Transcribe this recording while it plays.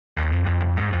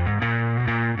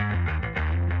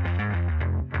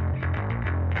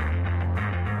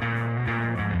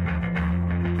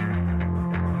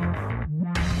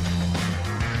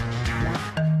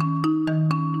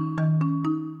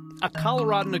A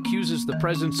Coloradan accuses the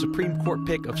president's Supreme Court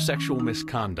pick of sexual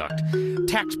misconduct.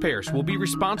 Taxpayers will be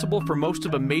responsible for most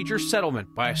of a major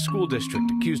settlement by a school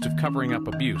district accused of covering up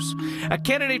abuse. A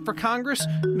candidate for Congress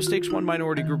mistakes one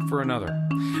minority group for another.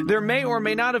 There may or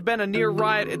may not have been a near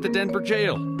riot at the Denver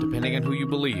jail, depending on who you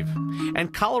believe.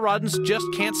 And Coloradans just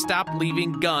can't stop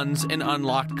leaving guns in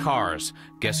unlocked cars.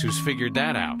 Guess who's figured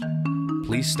that out?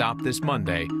 Please stop this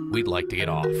Monday. We'd like to get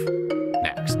off.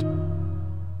 Next.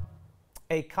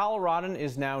 A Coloradan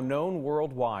is now known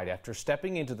worldwide after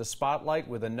stepping into the spotlight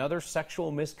with another sexual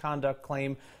misconduct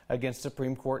claim against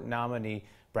Supreme Court nominee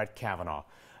Brett Kavanaugh.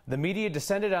 The media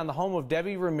descended on the home of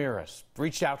Debbie Ramirez,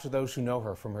 reached out to those who know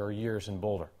her from her years in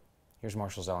Boulder. Here's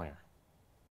Marshall Zellinger.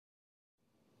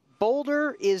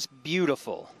 Boulder is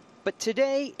beautiful, but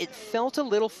today it felt a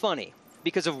little funny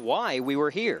because of why we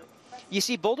were here. You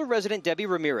see, Boulder resident Debbie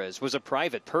Ramirez was a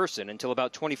private person until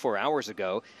about 24 hours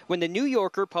ago when the New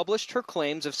Yorker published her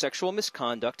claims of sexual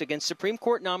misconduct against Supreme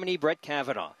Court nominee Brett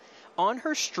Kavanaugh. On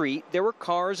her street, there were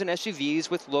cars and SUVs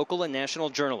with local and national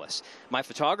journalists. My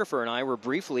photographer and I were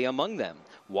briefly among them.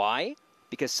 Why?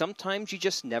 Because sometimes you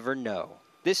just never know.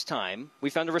 This time, we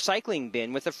found a recycling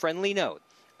bin with a friendly note.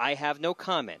 I have no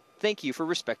comment. Thank you for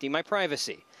respecting my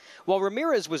privacy. While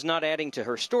Ramirez was not adding to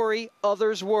her story,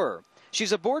 others were.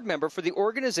 She's a board member for the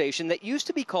organization that used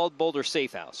to be called Boulder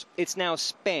Safe House. It's now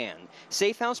SPAN,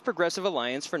 Safe House Progressive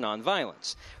Alliance for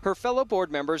Nonviolence. Her fellow board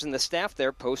members and the staff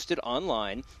there posted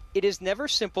online, "It is never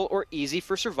simple or easy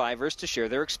for survivors to share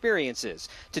their experiences.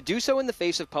 To do so in the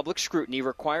face of public scrutiny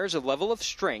requires a level of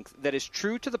strength that is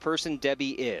true to the person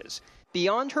Debbie is."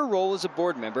 Beyond her role as a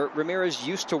board member, Ramirez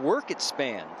used to work at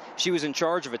SPAN. She was in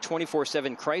charge of a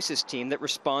 24/7 crisis team that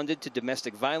responded to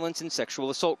domestic violence and sexual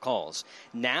assault calls.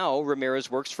 Now, Ramirez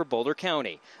works for Boulder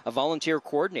County, a volunteer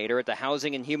coordinator at the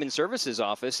Housing and Human Services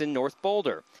office in North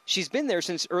Boulder. She's been there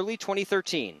since early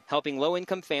 2013, helping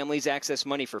low-income families access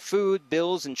money for food,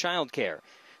 bills, and childcare.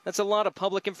 That's a lot of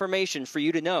public information for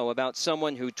you to know about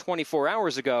someone who 24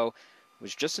 hours ago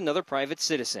was just another private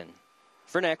citizen.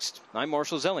 For Next, I'm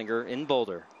Marshall Zellinger in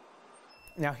Boulder.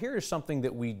 Now, here is something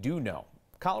that we do know.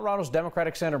 Colorado's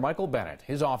Democratic Senator Michael Bennet,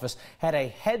 his office, had a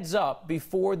heads up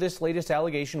before this latest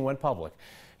allegation went public.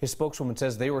 His spokeswoman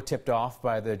says they were tipped off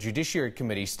by the Judiciary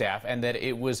Committee staff and that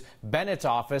it was Bennett's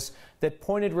office that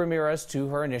pointed Ramirez to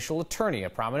her initial attorney, a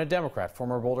prominent Democrat,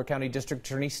 former Boulder County District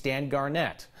Attorney Stan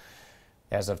Garnett.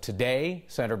 As of today,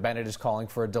 Senator Bennet is calling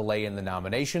for a delay in the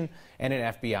nomination and an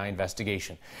FBI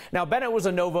investigation. Now, Bennet was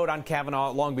a no vote on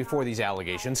Kavanaugh long before these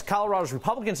allegations. Colorado's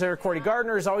Republican Senator Cory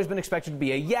Gardner has always been expected to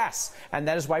be a yes, and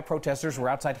that is why protesters were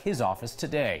outside his office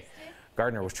today.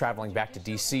 Gardner was traveling back to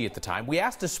D.C. at the time. We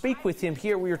asked to speak with him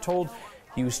here. We were told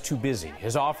he was too busy.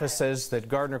 His office says that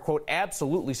Gardner, quote,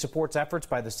 absolutely supports efforts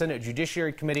by the Senate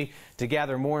Judiciary Committee to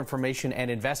gather more information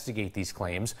and investigate these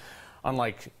claims.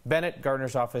 Unlike Bennet,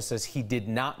 Gardner's office says he did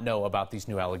not know about these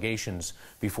new allegations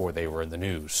before they were in the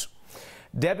news.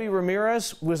 Debbie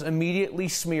Ramirez was immediately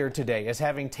smeared today as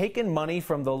having taken money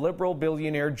from the liberal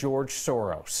billionaire George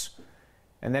Soros.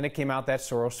 And then it came out that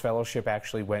Soros Fellowship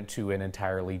actually went to an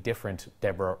entirely different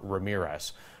Deborah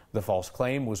Ramirez. The false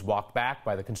claim was walked back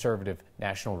by the conservative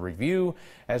National Review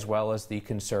as well as the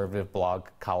conservative blog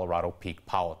Colorado Peak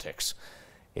Politics.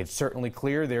 It's certainly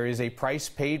clear there is a price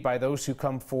paid by those who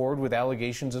come forward with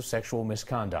allegations of sexual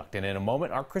misconduct. And in a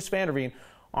moment, our Chris Vanderveen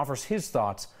offers his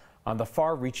thoughts on the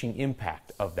far-reaching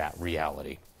impact of that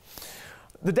reality.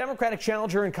 The Democratic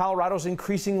challenger in Colorado's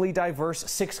increasingly diverse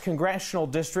 6th congressional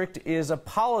district is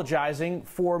apologizing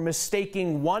for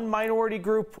mistaking one minority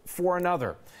group for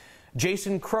another.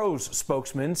 Jason Crow's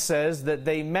spokesman says that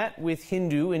they met with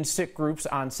Hindu and Sikh groups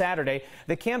on Saturday.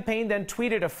 The campaign then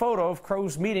tweeted a photo of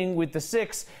Crow's meeting with the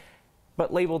Sikhs,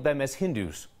 but labeled them as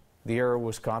Hindus. The error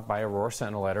was caught by Aurora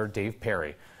Sentinel editor Dave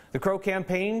Perry. The Crow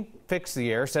campaign fixed the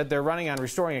error, said they're running on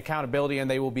restoring accountability and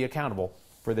they will be accountable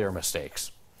for their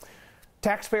mistakes.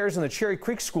 Taxpayers in the Cherry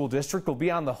Creek School District will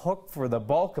be on the hook for the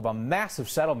bulk of a massive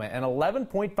settlement, an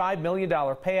 $11.5 million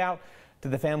payout to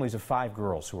the families of 5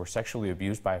 girls who were sexually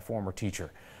abused by a former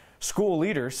teacher. School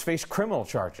leaders face criminal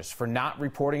charges for not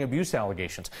reporting abuse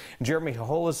allegations. Jeremy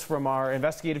Hoholas from our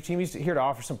investigative team is here to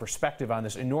offer some perspective on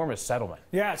this enormous settlement.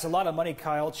 Yeah, it's a lot of money,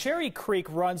 Kyle. Cherry Creek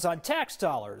runs on tax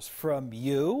dollars from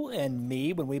you and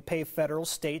me when we pay federal,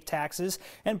 state taxes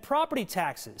and property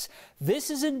taxes.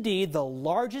 This is indeed the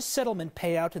largest settlement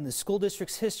payout in the school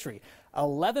district's history,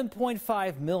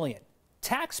 $11.5 million.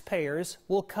 Taxpayers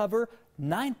will cover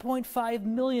 $9.5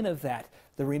 million of that.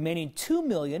 The remaining $2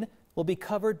 million will be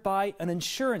covered by an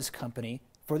insurance company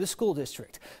for the school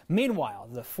district. Meanwhile,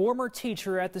 the former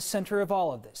teacher at the center of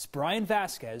all of this, Brian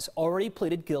Vasquez, already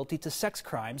pleaded guilty to sex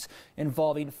crimes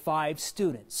involving 5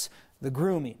 students. The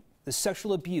grooming, the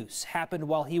sexual abuse happened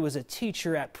while he was a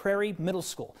teacher at Prairie Middle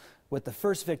School, with the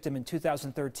first victim in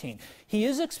 2013. He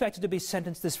is expected to be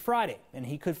sentenced this Friday, and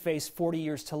he could face 40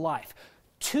 years to life.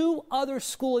 2 other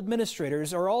school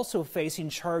administrators are also facing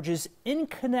charges in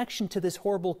connection to this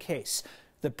horrible case.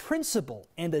 The principal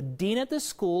and a dean at the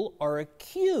school are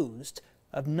accused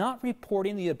of not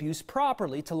reporting the abuse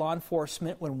properly to law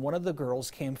enforcement when one of the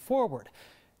girls came forward.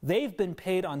 They've been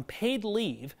paid unpaid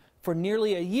leave for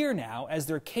nearly a year now as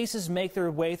their cases make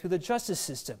their way through the justice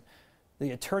system.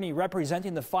 The attorney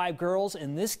representing the 5 girls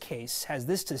in this case has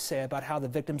this to say about how the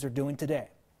victims are doing today.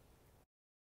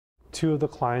 2 of the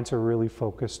clients are really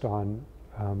focused on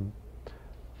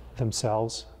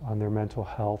themselves, on their mental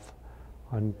health,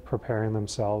 on preparing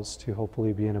themselves to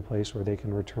hopefully be in a place where they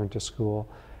can return to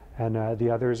school. And the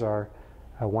others are,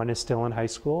 one is still in high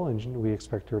school and we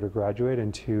expect her to graduate,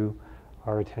 and 2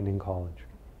 are attending college.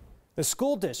 The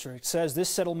school district says this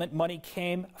settlement money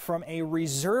came from a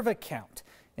reserve account.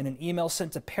 In an email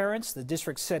sent to parents, the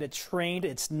district said it trained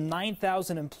its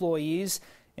 9,000 employees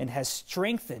and has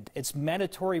strengthened its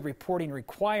mandatory reporting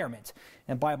requirement.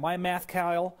 And by my math,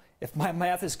 Kyle, if my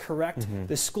math is correct,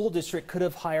 the school district could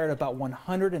have hired about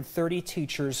 130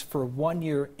 teachers for 1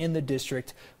 year in the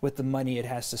district with the money it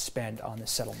has to spend on the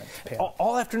settlement.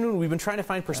 All afternoon, we've been trying to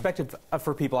find perspective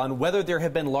for people on whether there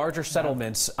have been larger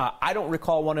settlements. I don't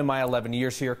recall one in my 11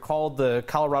 years here. Called the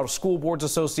Colorado School Boards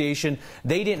Association.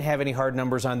 They didn't have any hard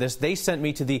numbers on this. They sent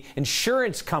me to the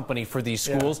insurance company for these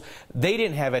schools. They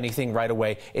didn't have anything right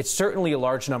away. It's certainly a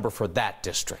large number for that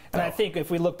district. And I think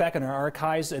if we look back in our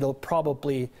archives, it'll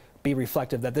probably be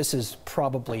reflective that this is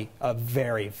probably a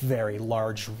very, very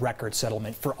large record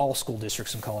settlement for all school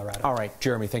districts in Colorado. All right,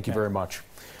 Jeremy, thank you very much.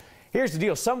 Here's the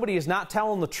deal. Somebody is not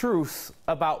telling the truth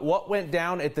about what went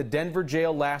down at the Denver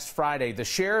jail last Friday. The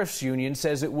sheriff's union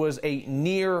says it was a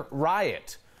near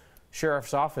riot.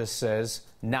 Sheriff's office says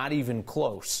not even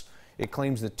close. It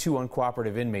claims that 2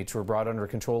 uncooperative inmates were brought under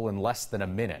control in less than a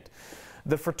minute.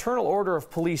 The Fraternal Order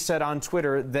of Police said on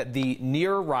Twitter that the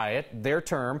near riot, their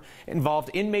term,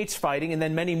 involved inmates fighting and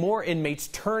then many more inmates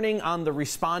turning on the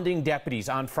responding deputies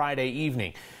on Friday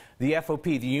evening. The FOP,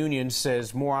 the union,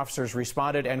 says more officers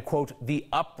responded and, quote, the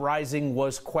uprising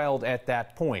was quelled at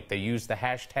that point. They used the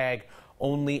hashtag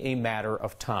only a matter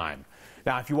of time.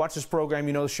 Now, if you watch this program,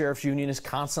 you know the Sheriff's Union is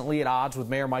constantly at odds with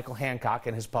Mayor Michael Hancock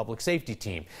and his public safety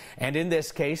team. And in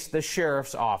this case, the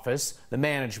Sheriff's Office, the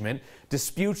management,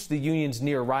 disputes the union's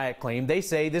near riot claim. They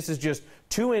say this is just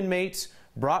 2 inmates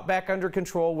brought back under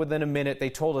control within a minute.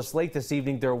 They told us late this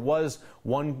evening there was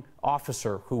 1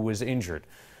 officer who was injured.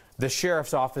 The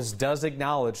Sheriff's Office does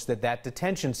acknowledge that that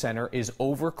detention center is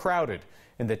overcrowded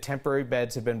and the temporary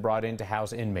beds have been brought in to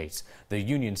house inmates. The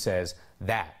union says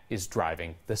that is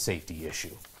driving the safety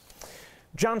issue.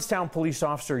 Johnstown police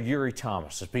officer Yuri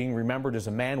Thomas is being remembered as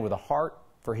a man with a heart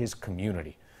for his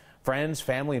community. Friends,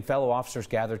 family, and fellow officers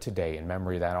gathered today in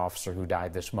memory of that officer who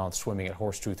died this month swimming at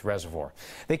Horsetooth Reservoir.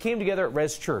 They came together at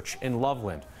Res Church in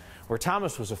Loveland, where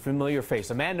Thomas was a familiar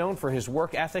face, a man known for his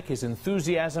work ethic, his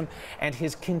enthusiasm, and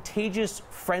his contagious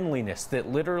friendliness that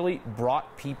literally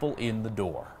brought people in the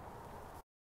door.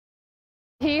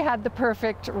 He had the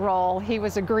perfect role. He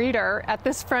was a greeter at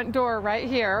this front door right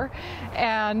here,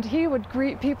 and he would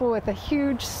greet people with a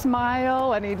huge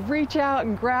smile, and he'd reach out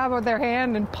and grab their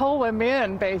hand and pull them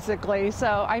in, basically.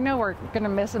 So I know we're going to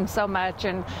miss him so much,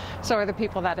 and so are the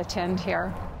people that attend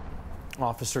here.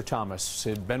 Officer Thomas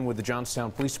had been with the Johnstown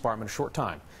Police Department a short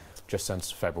time, just since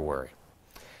February.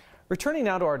 Returning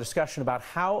now to our discussion about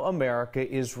how America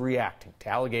is reacting to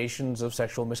allegations of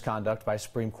sexual misconduct by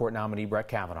Supreme Court nominee Brett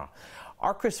Kavanaugh.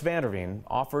 Our Chris Vanderveen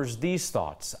offers these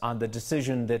thoughts on the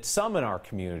decision that some in our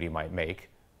community might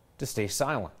make to stay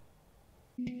silent.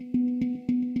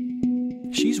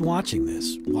 She's watching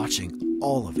this, watching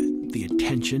all of it, the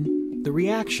attention, the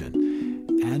reaction,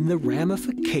 and the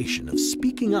ramification of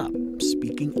speaking up,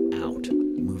 speaking out,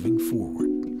 moving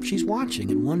forward. She's watching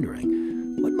and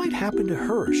wondering, what might happen to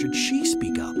her should she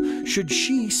speak up? Should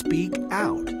she speak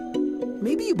out?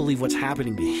 Maybe you believe what's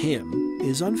happening to him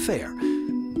is unfair.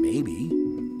 Maybe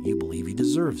you believe he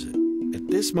deserves it. At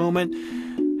this moment,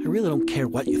 I really don't care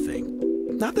what you think.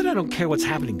 Not that I don't care what's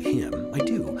happening to him, I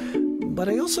do. But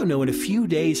I also know in a few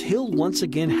days he'll once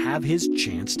again have his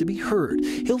chance to be heard.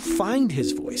 He'll find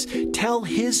his voice, tell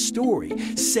his story,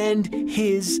 send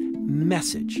his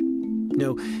message.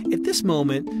 No, at this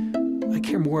moment, I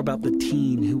care more about the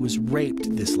teen who was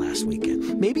raped this last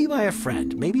weekend. Maybe by a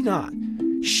friend, maybe not.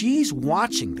 She's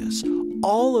watching this,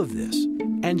 all of this,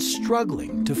 and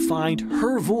struggling to find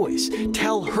her voice,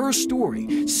 tell her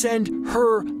story, send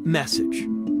her message.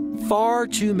 Far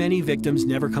too many victims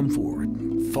never come forward.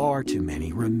 Far too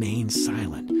many remain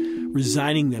silent,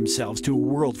 resigning themselves to a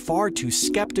world far too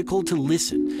skeptical to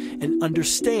listen and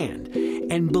understand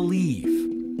and believe.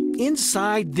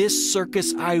 Inside this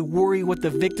circus, I worry what the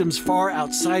victims far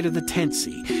outside of the tent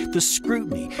see, the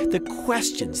scrutiny, the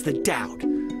questions, the doubt.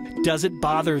 Does it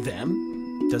bother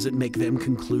them? Does it make them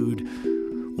conclude,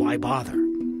 why bother?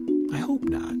 I hope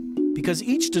not. Because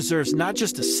each deserves not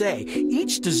just a say,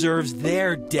 each deserves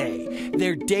their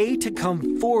day to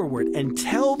come forward and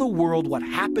tell the world what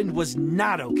happened was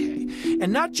not okay.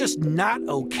 And not just not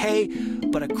okay,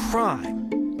 but a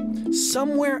crime.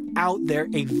 Somewhere out there,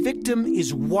 a victim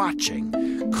is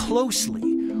watching closely,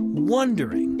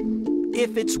 wondering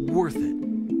if it's worth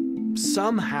it.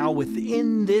 Somehow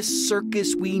within this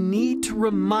circus, we need to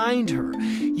remind her,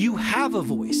 you have a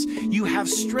voice, you have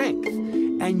strength,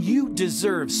 and you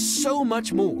deserve so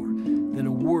much more than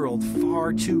a world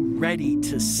far too ready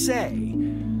to say,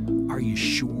 are you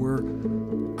sure?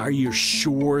 Are you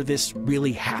sure this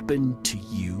really happened to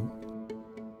you?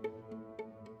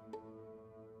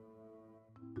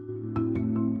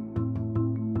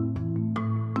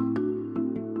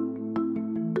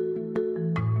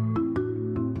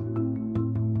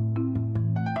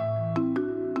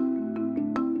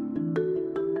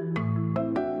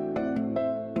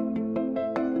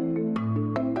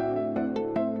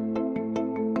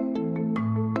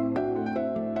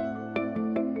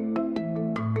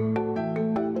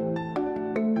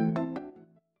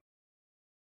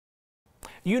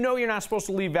 You know you're not supposed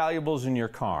to leave valuables in your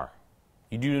car.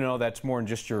 You do know that's more than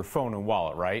just your phone and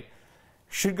wallet, right?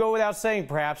 Should go without saying,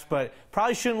 perhaps, but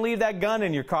probably shouldn't leave that gun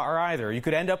in your car either. You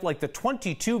could end up like the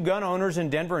 22 gun owners in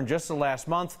Denver in just the last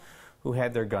month who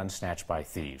had their guns snatched by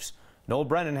thieves. Noel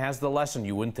Brennan has the lesson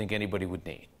you wouldn't think anybody would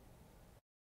need.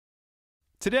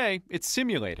 Today, it's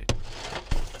simulated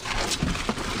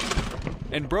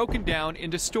and broken down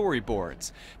into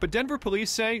storyboards. But Denver police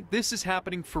say this is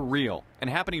happening for real and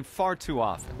happening far too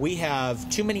often. We have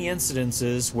too many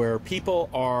incidences where people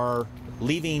are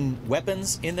leaving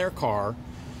weapons in their car,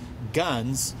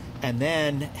 guns, and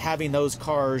then having those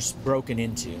cars broken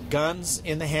into. Guns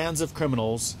in the hands of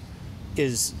criminals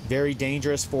is very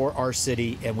dangerous for our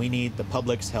city, and we need the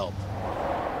public's help.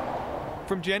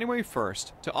 From January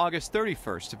 1st to August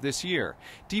 31st of this year,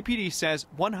 DPD says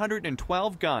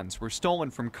 112 guns were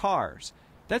stolen from cars.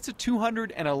 That's a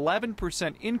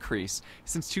 211% increase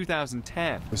since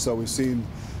 2010. So we've seen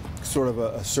sort of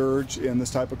a surge in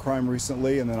this type of crime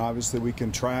recently, and then obviously we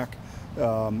can track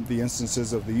the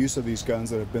instances of the use of these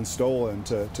guns that have been stolen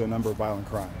to a number of violent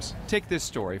crimes. Take this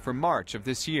story from March of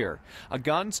this year. A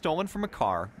gun stolen from a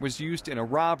car was used in a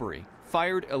robbery,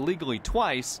 fired illegally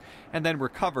twice, and then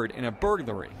recovered in a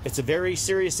burglary. It's a very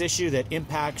serious issue that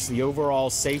impacts the overall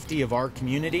safety of our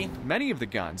community. Many of the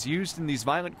guns used in these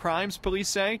violent crimes, police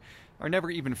say, are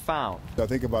never even found. I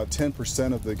think about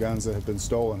 10% of the guns that have been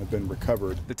stolen have been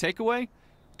recovered. The takeaway?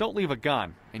 Don't leave a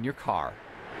gun in your car.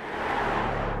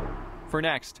 For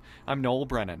Next, I'm Noel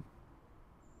Brennan.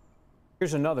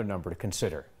 Here's another number to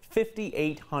consider,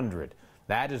 5,800.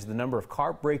 That is the number of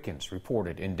car break-ins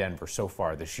reported in Denver so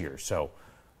far this year. So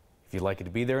if you'd like it to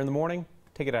be there in the morning,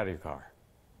 take it out of your car.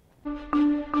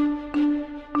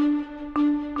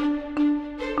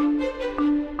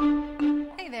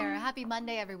 Happy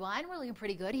Monday, everyone. We're looking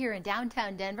pretty good here in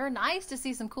downtown Denver. Nice to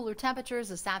see some cooler temperatures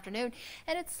this afternoon,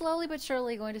 and it's slowly but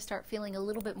surely going to start feeling a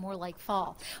little bit more like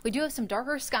fall. We do have some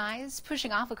darker skies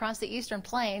pushing off across the eastern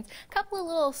plains. A couple of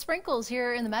little sprinkles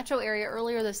here in the metro area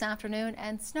earlier this afternoon,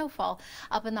 and snowfall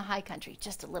up in the high country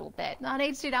just a little bit. On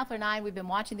 8 State Doppler 9, we've been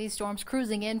watching these storms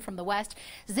cruising in from the west,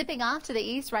 zipping off to the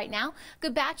east right now.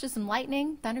 Good batch of some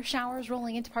lightning, thunder showers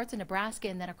rolling into parts of Nebraska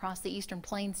and then across the eastern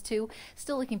plains too.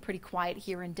 Still looking pretty quiet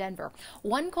here in Denver.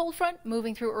 One cold front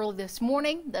moving through early this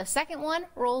morning. The second one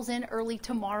rolls in early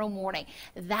tomorrow morning.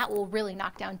 That will really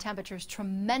knock down temperatures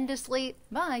tremendously.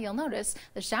 But you'll notice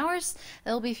the showers,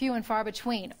 they'll be few and far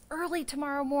between. Early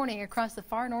tomorrow morning across the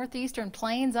far northeastern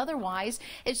plains. Otherwise,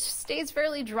 it stays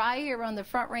fairly dry here on the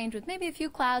Front Range with maybe a few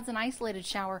clouds and isolated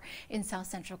shower in south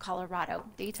central Colorado.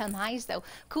 Daytime highs, though,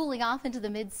 cooling off into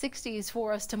the mid-60s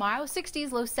for us tomorrow.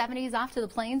 60s, low 70s off to the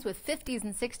plains with 50s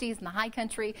and 60s in the high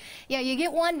country. Yeah, you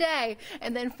get one day,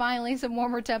 and then finally some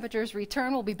warmer temperatures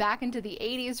return. We'll be back into the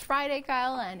 80s Friday,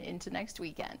 Kyle, and into next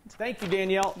weekend. Thank you,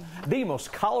 Danielle. The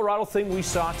most Colorado thing we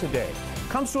saw today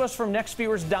comes to us from Next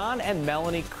viewers Don and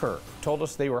Melanie Kirk. Told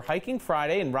us they were hiking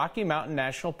Friday in Rocky Mountain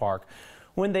National Park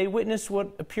when they witnessed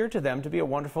what appeared to them to be a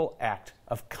wonderful act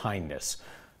of kindness.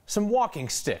 Some walking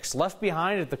sticks left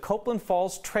behind at the Copeland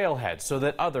Falls trailhead so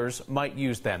that others might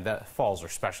use them. The falls are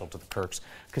special to the Kirks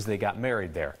because they got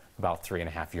married there about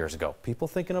 3.5 years ago. People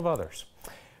thinking of others.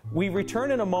 We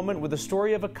return in a moment with the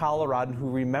story of a Coloradan who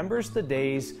remembers the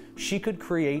days she could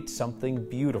create something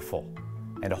beautiful,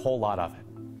 and a whole lot of it.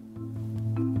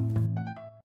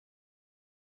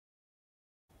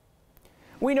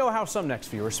 We know how some Next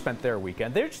viewers spent their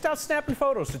weekend. They're just out snapping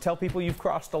photos to tell people you've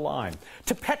crossed a line.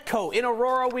 To Petco in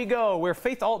Aurora we go, where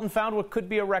Faith Alton found what could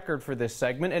be a record for this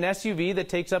segment, an SUV that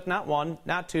takes up not one,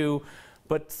 not two,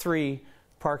 but 3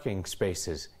 parking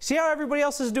spaces. See how everybody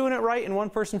else is doing it right and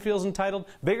one person feels entitled?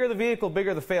 Bigger the vehicle,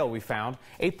 bigger the fail, we found.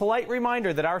 A polite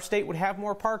reminder that our state would have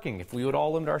more parking if we would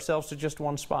all limit ourselves to just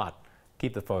one spot.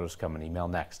 Keep the photos coming. Email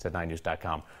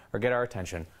next@9news.com or get our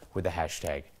attention with the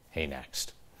hashtag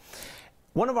HeyNext.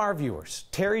 One of our viewers,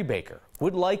 Terry Baker,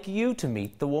 would like you to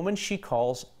meet the woman she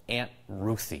calls Aunt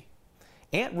Ruthie.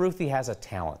 Aunt Ruthie has a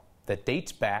talent that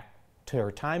dates back to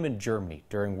her time in Germany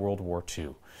during World War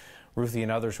II. Ruthie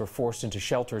and others were forced into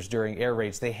shelters during air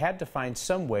raids. They had to find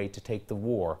some way to take the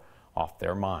war off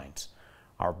their minds.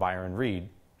 Our Byron Reed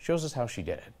shows us how she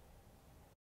did it.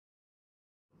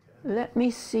 Let me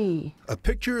see. A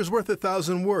picture is worth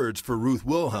 1,000 words for Ruth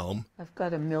Wilhelm. I've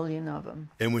got 1,000,000 of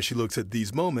them. And when she looks at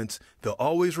these moments, they'll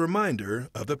always remind her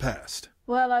of the past.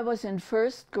 Well, I was in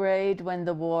 1st grade when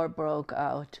the war broke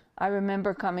out. I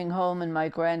remember coming home and my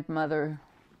grandmother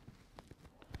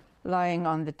lying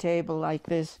on the table like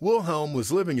this. Wilhelm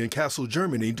was living in Kassel,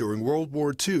 Germany during World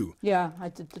War II. Yeah, I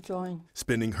did the drawing.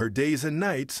 Spending her days and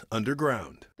nights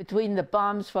underground. Between the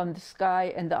bombs from the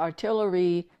sky and the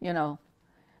artillery,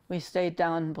 we stayed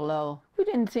down below. We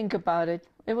didn't think about it.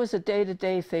 It was a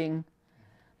day-to-day thing.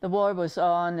 The war was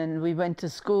on, and we went to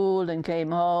school and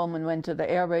came home and went to the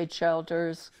air raid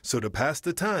shelters. So to pass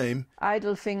the time,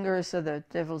 idle fingers of the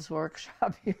devil's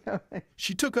workshop,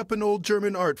 she took up an old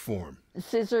German art form.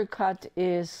 Scissor cut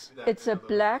it's a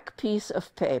black piece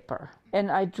of paper, and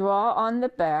I draw on the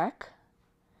back,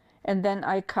 and then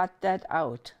I cut that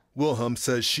out. Wilhelm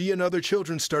says she and other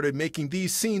children started making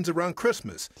these scenes around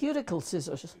Christmas. Cuticle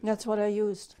scissors, that's what I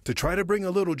used. To try to bring a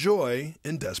little joy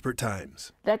in desperate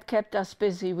times. That kept us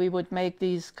busy. We would make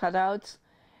these cutouts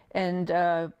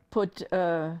and put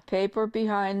paper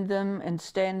behind them and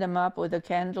stand them up with a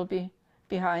candle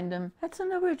behind them. That's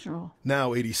an original.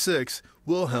 Now 86,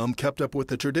 Wilhelm kept up with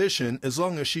the tradition as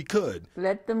long as she could.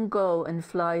 Let them go and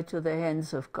fly to the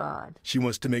hands of God. She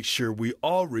wants to make sure we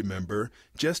all remember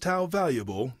just how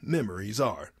valuable memories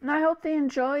are. And I hope they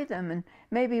enjoy them and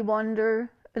maybe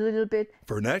wonder a little bit.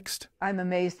 For Next, I'm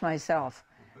amazed myself.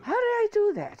 How did I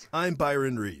do that? I'm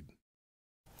Byron Reed.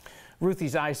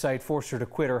 Ruthie's eyesight forced her to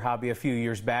quit her hobby a few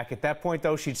years back. At that point,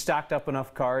 though, she'd stocked up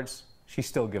enough cards. She's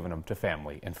still giving them to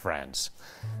family and friends.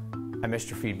 I missed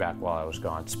your feedback while I was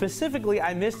gone. Specifically,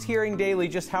 I missed hearing daily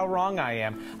just how wrong I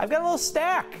am. I've got a little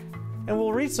stack, and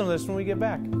we'll read some of this when we get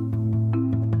back.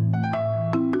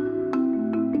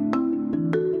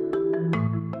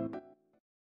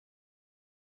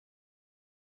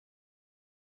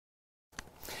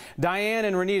 Diane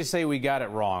and Renita say we got it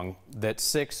wrong, that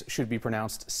 6 should be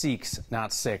pronounced seeks,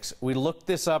 not six. We looked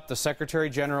this up. The Secretary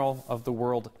General of the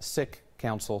World Sikh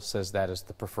Council says that is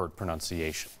the preferred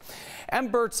pronunciation. M.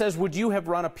 Burt says, would you have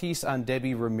run a piece on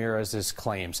Debbie Ramirez's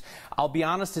claims? I'll be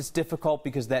honest, it's difficult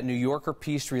because that New Yorker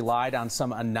piece relied on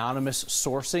some anonymous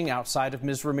sourcing outside of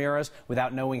Ms. Ramirez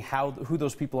without knowing who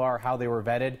those people are, how they were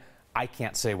vetted. I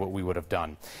can't say what we would have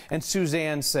done. And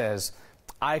Suzanne says,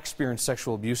 I experienced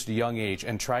sexual abuse at a young age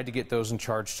and tried to get those in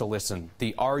charge to listen.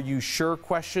 The "are you sure"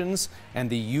 questions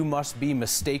and the "you must be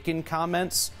mistaken"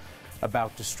 comments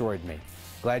about destroyed me.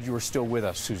 Glad you were still with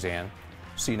us, Suzanne.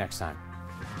 See you next time.